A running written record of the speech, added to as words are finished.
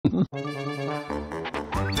Here's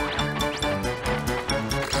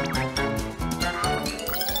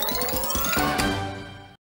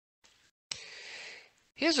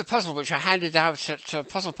a puzzle which I handed out at a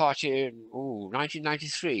puzzle party in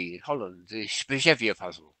 1993 in Holland, the Zbyshevia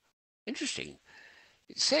Puzzle. Interesting.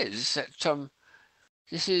 It says that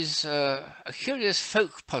this is a curious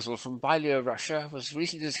folk puzzle from Bylia, Russia, was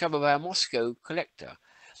recently discovered by a Moscow collector.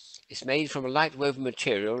 It's made from a light woven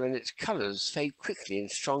material and its colours fade quickly in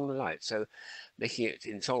strong light, so making it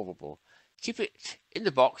insolvable. Keep it in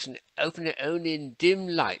the box and open it only in dim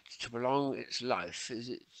light to prolong its life. Is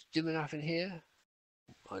it dim enough in here?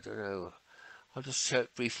 I don't know. I'll just show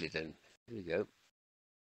it briefly then. Here we go.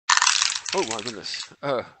 Oh my goodness.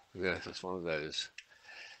 Oh, yes, it's one of those.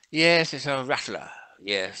 Yes, it's a rattler.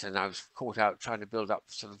 Yes, and I was caught out trying to build up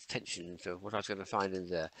sort of tension into what I was going to find in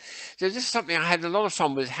there. So this is something I had a lot of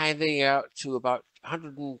fun with handing out to about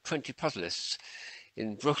 120 puzzlists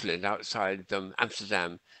in Brooklyn outside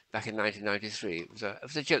Amsterdam back in 1993. It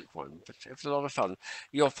was a joke one, but it was a lot of fun.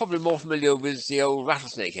 You're probably more familiar with the old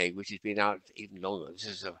Rattlesnake Egg, which has been out even longer. This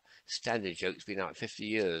is a standard joke. It's been out 50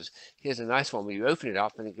 years. Here's a nice one where you open it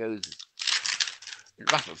up and it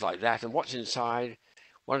rattles like that. And what's inside?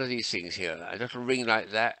 One of these things here, a little ring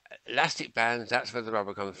like that, elastic bands, that's where the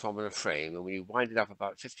rubber comes from in a frame. And when you wind it up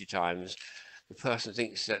about 50 times, the person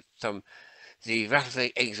thinks that the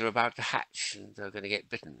rattlesnake eggs are about to hatch and they're going to get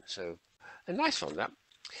bitten. So a nice one, that.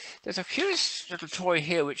 There's a curious little toy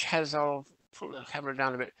here which has, I'll pull the camera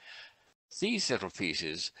down a bit, these little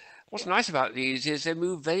pieces. What's nice about these is they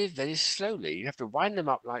move very, very slowly. You have to wind them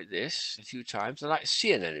up like this a few times. They're like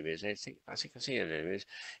sea anemones. I think of sea anemones.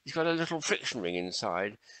 It's got a little friction ring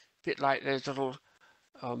inside, a bit like those little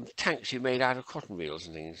tanks you made out of cotton reels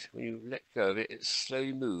and things. When you let go of it, it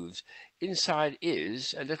slowly moves. Inside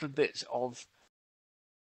is a little bit of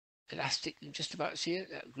elastic. You can just about see it,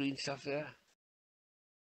 that green stuff there.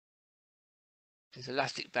 There's an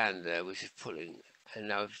elastic band there which is pulling, and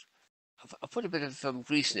now I've put a bit of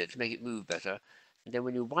grease in it to make it move better. And then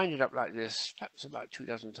when you wind it up like this, perhaps about 2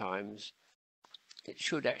 dozen times, it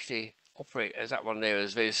should actually operate as that one there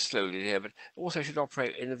is very slowly there, but also should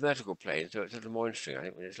operate in the vertical plane, so it's a little more interesting, I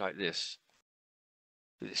think, when it's like this.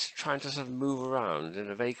 But it's trying to sort of move around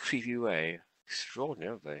in a very creepy way.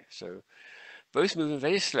 Extraordinary, aren't they? So both moving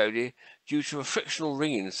very slowly due to a frictional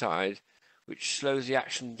ring inside, which slows the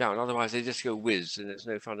action down. Otherwise, they just go whiz, and it's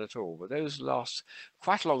no fun at all. But those last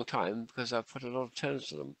quite a long time because I've put a lot of turns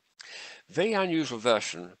to them. Very unusual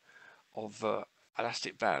version of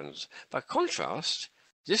elastic bands. By contrast,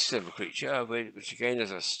 this little creature, which again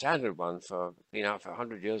is a standard one for being out for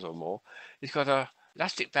 100 years or more, it's got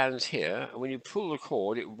elastic bands here, and when you pull the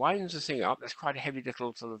cord, it winds the thing up. That's quite a heavy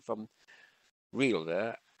little sort of reel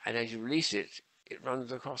there, and as you release it, it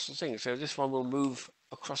runs across the thing. So this one will move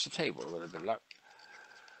across the table with a bit of luck.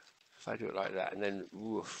 If I do it like that, and then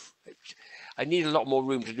woof, I need a lot more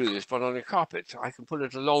room to do this, but on a carpet I can pull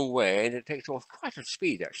it a long way, and it takes off quite a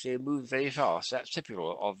speed actually. It moves very fast. That's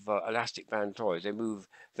typical of elastic band toys. They move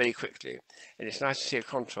very quickly, and it's nice to see a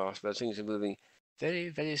contrast where things are moving very,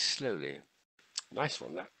 very slowly. Nice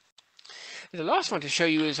one, that. And the last one to show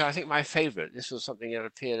you is, I think, my favourite. This was something that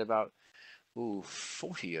appeared about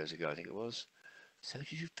 40 years ago, I think it was.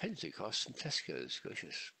 72 pence it cost from Tesco's.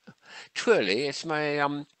 Gracious. Twirly, it's my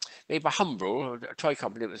made by Humbrol, a toy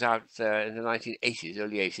company that was out in the 1980s,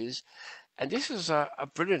 early 80s. And this was a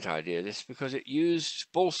brilliant idea, this, because it used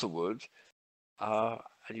balsa wood, and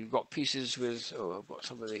you've got pieces with, I've got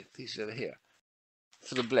some of the pieces over here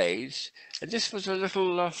for the blades. And this was a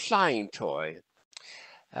little flying toy.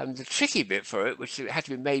 The tricky bit for it, which had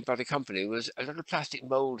to be made by the company, was a little plastic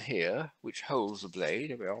mold here, which holds the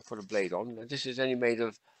blade. I'll put a blade on. And this is only made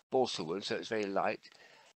of balsa wood, so it's very light.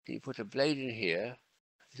 And you put a blade in here.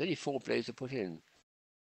 There's only 4 blades to put in.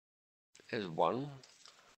 There's 1.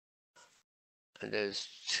 And there's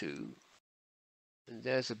 2. And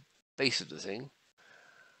there's the base of the thing.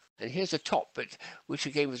 And here's the top bit, which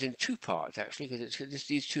again was in 2 parts, actually, because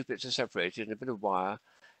these 2 bits are separated and a bit of wire.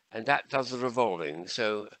 And that does the revolving.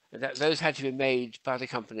 So those had to be made by the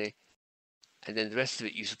company, and then the rest of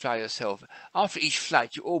it you supply yourself. After each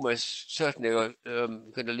flight, you almost certainly are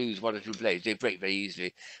going to lose 1 or 2 blades. They break very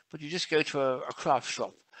easily. But you just go to a craft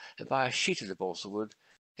shop and buy a sheet of the balsa wood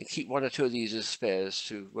and keep 1 or 2 of these as spares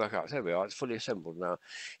to work out. There we are. It's fully assembled now.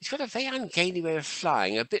 It's got a very ungainly way of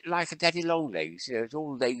flying, a bit like a daddy long legs. You know, it's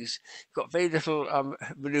all legs. Got very little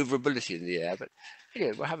maneuverability in the air, but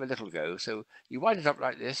anyway, we'll have a little go. So you wind it up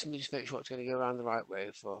like this, and you just make sure it's going to go around the right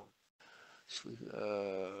way for.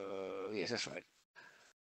 Yes, that's right.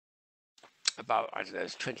 About, I don't know,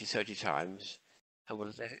 20, 30 times, and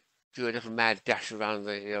we'll let it do a little mad dash around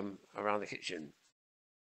the kitchen.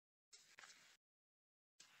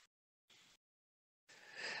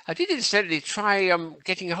 I did incidentally try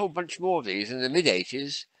getting a whole bunch more of these in the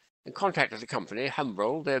mid-80s and contacted the company,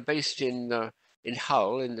 Humbrol. They're based in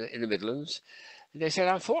Hull in the Midlands. And they said,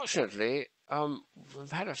 unfortunately,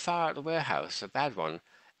 we've had a fire at the warehouse, a bad one,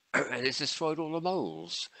 and it's destroyed all the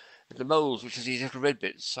moles. And the moles, which is these little red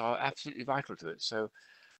bits, are absolutely vital to it. So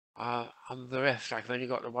I'm bereft. I've only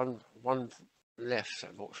got the one left,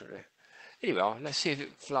 unfortunately. Anyway, let's see if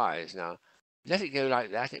it flies now. Let it go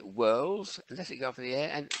like that. It whirls, and let it go up in the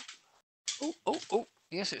air, and oh,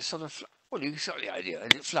 yes, it's sort of. Well, you got the idea,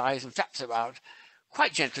 and it flies and flaps about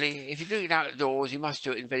quite gently. If you're doing it outdoors, you must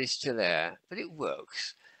do it in very still air, but it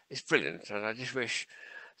works. It's brilliant, and I just wish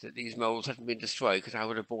that these moles hadn't been destroyed, because I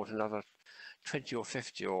would have bought another 20 or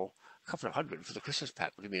 50 or a couple of hundred for the Christmas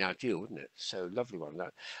pack. Would have been ideal, wouldn't it? So lovely one.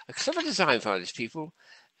 That a clever design for these people,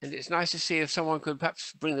 and it's nice to see if someone could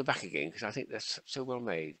perhaps bring them back again, because I think they're so well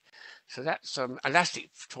made. So that's elastic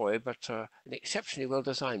toy, but an exceptionally well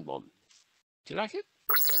designed one. Do you like it?